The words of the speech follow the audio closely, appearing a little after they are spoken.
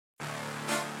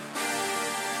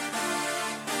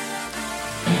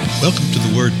Welcome to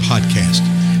the Word Podcast.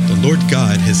 The Lord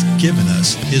God has given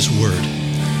us His Word.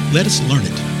 Let us learn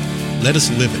it. Let us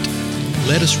live it.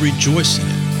 Let us rejoice in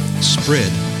it.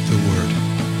 Spread the Word.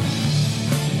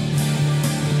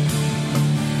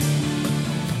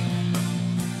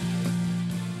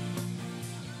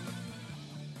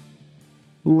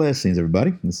 Blessings,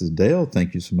 everybody. This is Dale.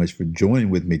 Thank you so much for joining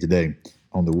with me today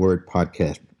on the Word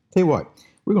Podcast. Tell you what,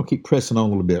 we're going to keep pressing on a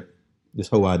little bit, this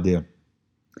whole idea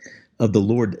of the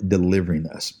Lord delivering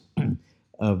us,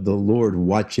 of the Lord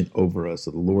watching over us,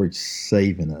 of the Lord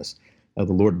saving us, of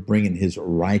the Lord bringing His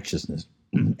righteousness,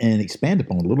 and expand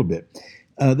upon it a little bit.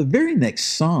 The very next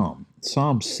Psalm,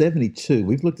 Psalm 72,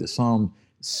 we've looked at Psalm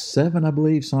 7, I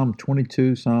believe, Psalm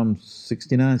 22, Psalm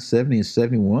 69, 70, and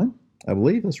 71. I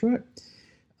believe that's right.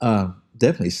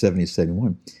 Definitely 70 and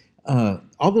 71.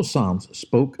 All those Psalms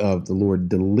spoke of the Lord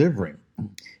delivering.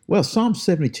 Well, Psalm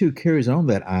 72 carries on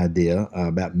that idea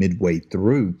about midway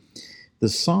through the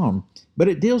Psalm, but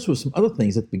it deals with some other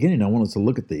things at the beginning. I want us to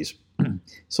look at these.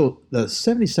 So the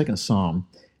 72nd Psalm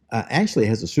actually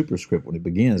has a superscript when it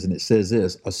begins, and it says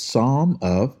this, a Psalm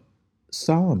of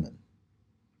Solomon.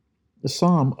 The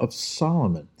Psalm of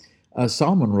Solomon.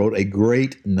 Solomon wrote a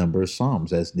great number of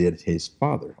Psalms, as did his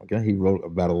father. Okay, he wrote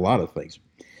about a lot of things.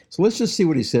 So let's just see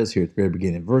what he says here at the very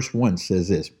beginning. Verse 1 says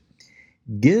this,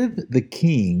 give the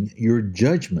king your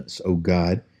judgments, O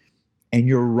God, and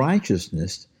your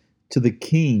righteousness to the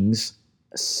king's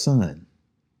son.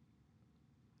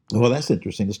 Well, that's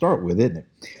interesting to start with, isn't it?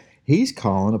 He's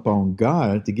calling upon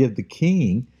God to give the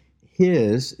king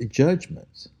his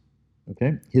judgments,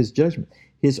 okay? His judgment,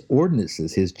 his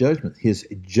ordinances, his judgment, his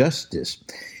justice.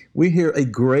 We hear a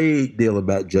great deal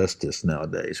about justice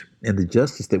nowadays, and the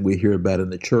justice that we hear about in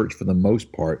the church, for the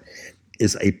most part,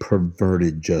 is a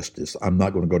perverted justice. I'm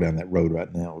not going to go down that road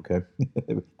right now, okay?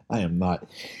 I am not.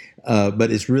 But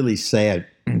it's really sad.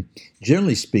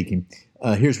 Generally speaking,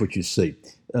 here's what you see.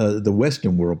 The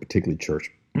Western world, particularly church,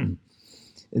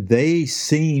 they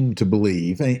seem to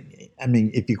believe, I mean,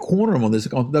 if you corner them on this,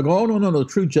 they'll go, oh, no,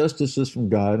 true justice is from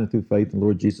God and through faith in the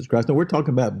Lord Jesus Christ. No, we're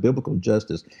talking about biblical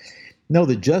justice. No,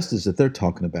 the justice that they're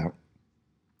talking about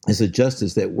is a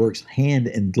justice that works hand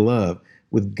in glove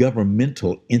with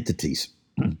governmental entities.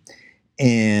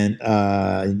 And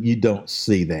you don't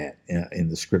see that in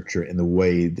the scripture in the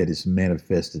way that it's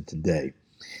manifested today.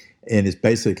 And it's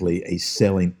basically a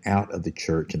selling out of the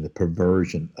church and the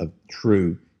perversion of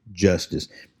true justice,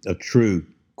 of true,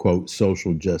 quote,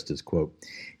 social justice, quote.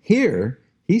 Here,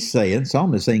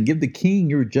 Solomon is saying, give the king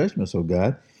your judgments, O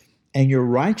God, and your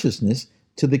righteousness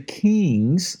to the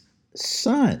king's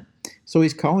son. So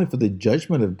he's calling for the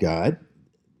judgment of God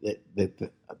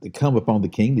that come upon the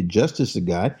king, the justice of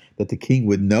God, that the king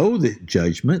would know the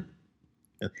judgment,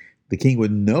 the king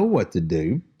would know what to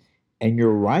do, and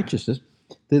your righteousness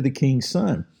to the king's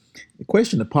son. The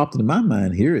question that popped into my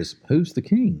mind here is, who's the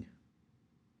king?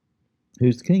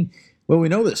 Who's the king? Well, we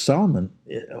know that Solomon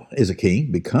is a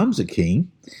king, becomes a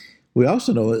king. We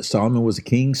also know that Solomon was a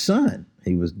king's son.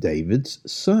 He was David's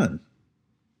son.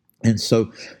 And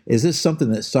so is this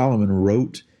something that Solomon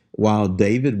wrote while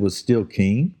David was still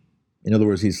king? In other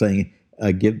words, he's saying,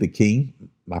 give the king,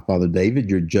 my father David,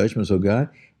 your judgments, O God,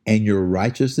 and your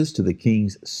righteousness to the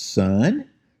king's son,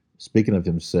 speaking of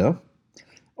himself.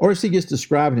 Or is he just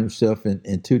describing himself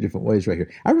in two different ways right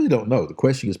here? I really don't know. The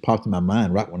question just popped in my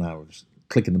mind right when I was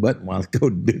clicking the button while I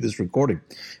go to do this recording.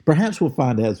 Perhaps we'll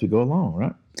find out as we go along,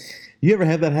 right? You ever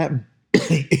have that happen?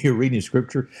 You're reading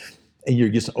scripture and you're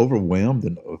just overwhelmed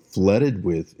and flooded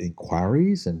with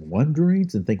inquiries and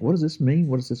wonderings and think, what does this mean?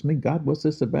 What does this mean? God, what's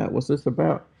this about? What's this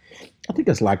about? I think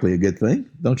that's likely a good thing,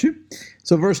 don't you?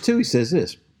 So verse 2, he says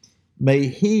this, may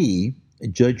he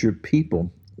judge your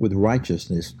people with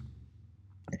righteousness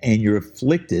and your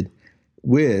afflicted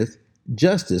with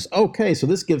justice. Okay, so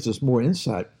this gives us more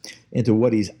insight into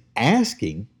what he's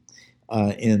asking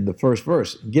in the first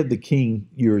verse. Give the king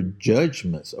your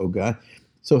judgments, O God.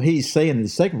 So he's saying in the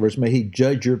second verse, may he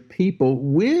judge your people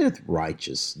with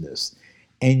righteousness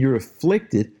and you're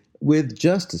afflicted with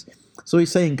justice. So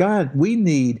he's saying, God, we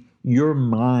need your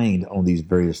mind on these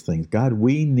various things. God,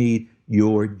 we need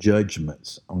your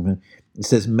judgments. Okay? It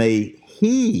says, may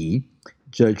he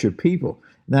judge your people.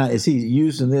 Now, is he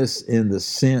using this in the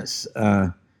sense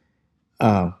that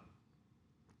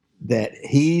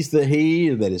he's the he,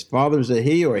 or that his father's a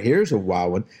he? Or here's a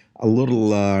wild one, a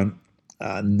little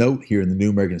note here in the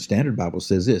New American Standard Bible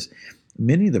says this,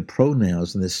 many of the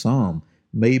pronouns in this psalm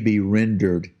may be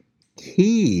rendered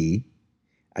he,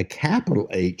 a capital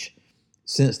H,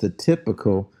 since the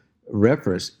typical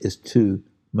reference is to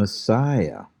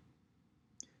Messiah.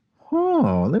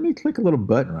 Oh, let me click a little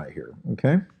button right here,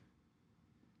 okay?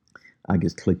 I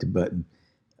just clicked a button.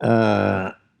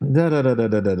 Yeah,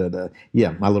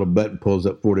 my little button pulls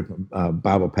up 4 different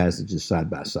Bible passages side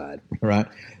by side, right?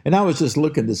 And I was just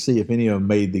looking to see if any of them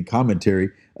made the commentary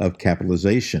of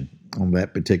capitalization on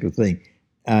that particular thing.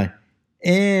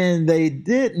 And they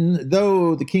didn't,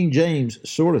 though the King James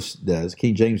sort of does.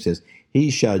 King James says,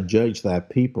 "He shall judge thy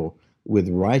people with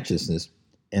righteousness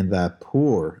and thy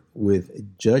poor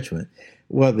with judgment."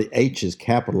 Well, the H is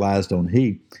capitalized on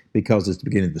he because it's the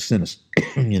beginning of the sentence,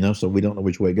 so we don't know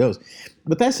which way it goes.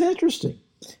 But that's interesting.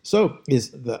 So it's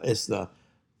the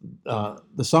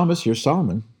psalmist here,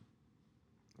 Solomon,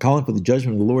 calling for the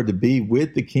judgment of the Lord to be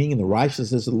with the king and the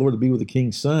righteousness of the Lord to be with the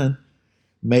king's son.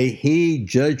 May he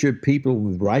judge your people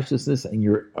with righteousness and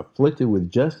you're afflicted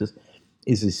with justice.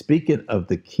 Is he speaking of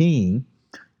the king?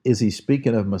 Is he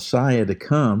speaking of Messiah to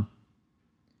come?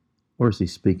 Or is he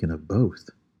speaking of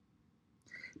both?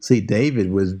 See,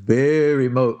 David was very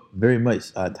much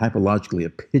typologically a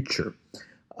picture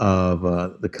of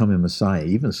the coming Messiah.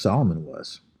 Even Solomon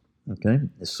was. Okay,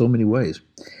 in so many ways.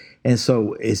 And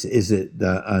so, is it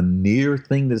a near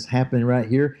thing that's happening right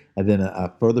here, and then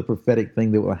a further prophetic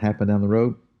thing that will happen down the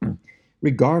road?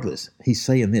 Regardless, he's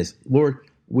saying this: Lord,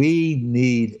 we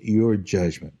need your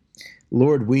judgment.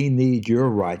 Lord, we need your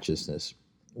righteousness.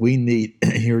 We need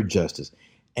your justice.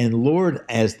 And Lord,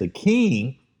 as the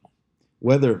king,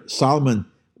 whether Solomon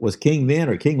was king then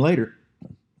or king later,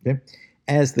 okay,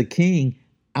 as the king,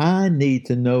 I need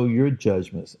to know your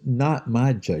judgments, not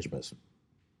my judgments.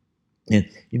 And,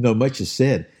 much is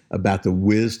said about the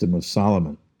wisdom of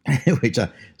Solomon, which I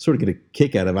sort of get a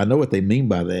kick out of. I know what they mean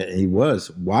by that. He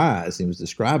was wise. He was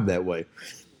described that way.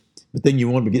 But then you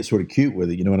want to get sort of cute with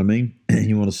it. You know what I mean?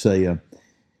 You want to say,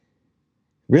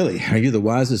 really, are you the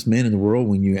wisest man in the world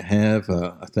when you have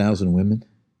 1,000 women?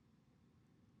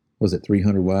 Was it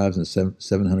 300 wives and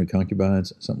 700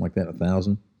 concubines? Something like that,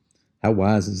 1,000? How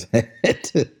wise is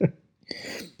that?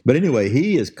 But anyway,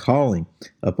 he is calling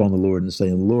upon the Lord and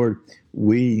saying, Lord,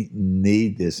 we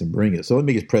need this and bring it. So let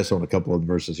me just press on a couple of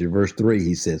verses here. Verse 3,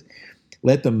 he says,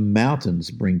 let the mountains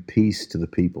bring peace to the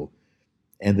people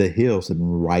and the hills in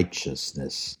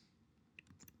righteousness.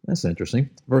 That's interesting.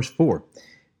 Verse 4,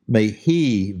 may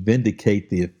he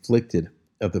vindicate the afflicted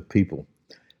of the people,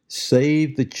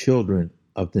 save the children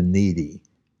of the needy,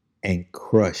 and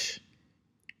crush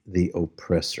the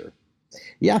oppressor.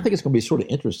 Yeah, I think it's going to be sort of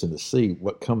interesting to see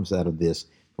what comes out of this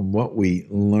from what we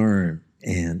learn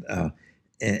and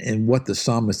what the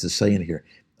psalmist is saying here.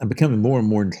 I'm becoming more and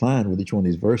more inclined with each one of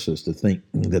these verses to think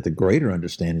that the greater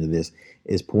understanding of this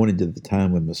is pointed to the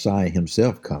time when Messiah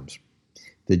himself comes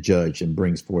to judge and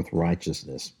brings forth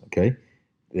righteousness, okay?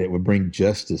 That would bring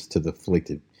justice to the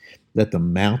afflicted. Let the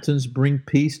mountains bring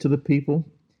peace to the people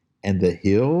and the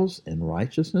hills in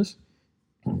righteousness.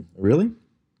 Really?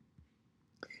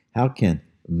 How can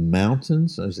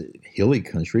mountains, hilly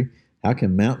country, how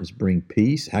can mountains bring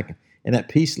peace? And that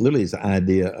peace literally is the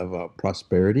idea of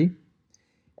prosperity.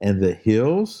 And the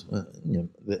hills,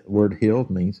 the word hill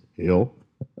means hill,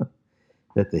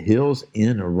 that the hills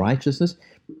in righteousness.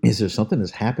 Is there something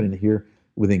that's happening here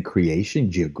within creation,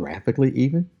 geographically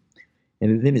even?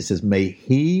 And then it says, may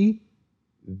he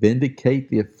vindicate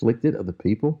the afflicted of the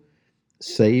people,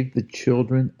 save the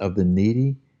children of the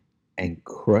needy, and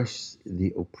crush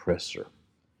the oppressor.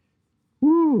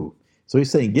 Woo! So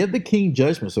he's saying, give the king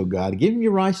judgments, O God. Give him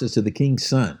your righteousness to the king's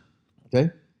son.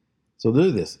 Okay? So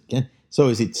do this. Okay? So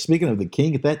is he speaking of the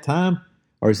king at that time?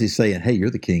 Or is he saying, hey, you're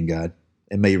the king, God,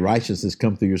 and may righteousness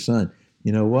come through your son?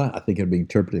 You know what? I think it'll be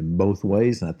interpreted in both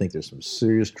ways, and I think there's some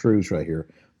serious truths right here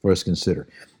for us to consider.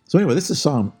 So anyway, this is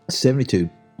Psalm 72,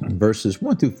 verses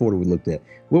 1 through 4 that we looked at.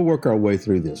 We'll work our way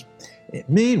through this.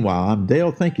 Meanwhile, I'm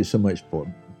Dale. Thank you so much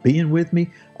for being with me.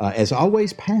 As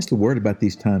always, pass the word about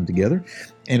these times together.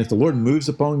 And if the Lord moves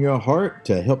upon your heart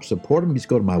to help support him, just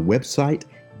go to my website,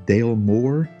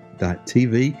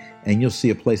 dalemore.tv, and you'll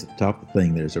see a place at the top of the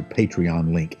thing. There's a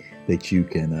Patreon link that you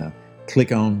can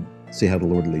click on, see how the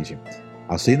Lord leads you.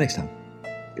 I'll see you next time.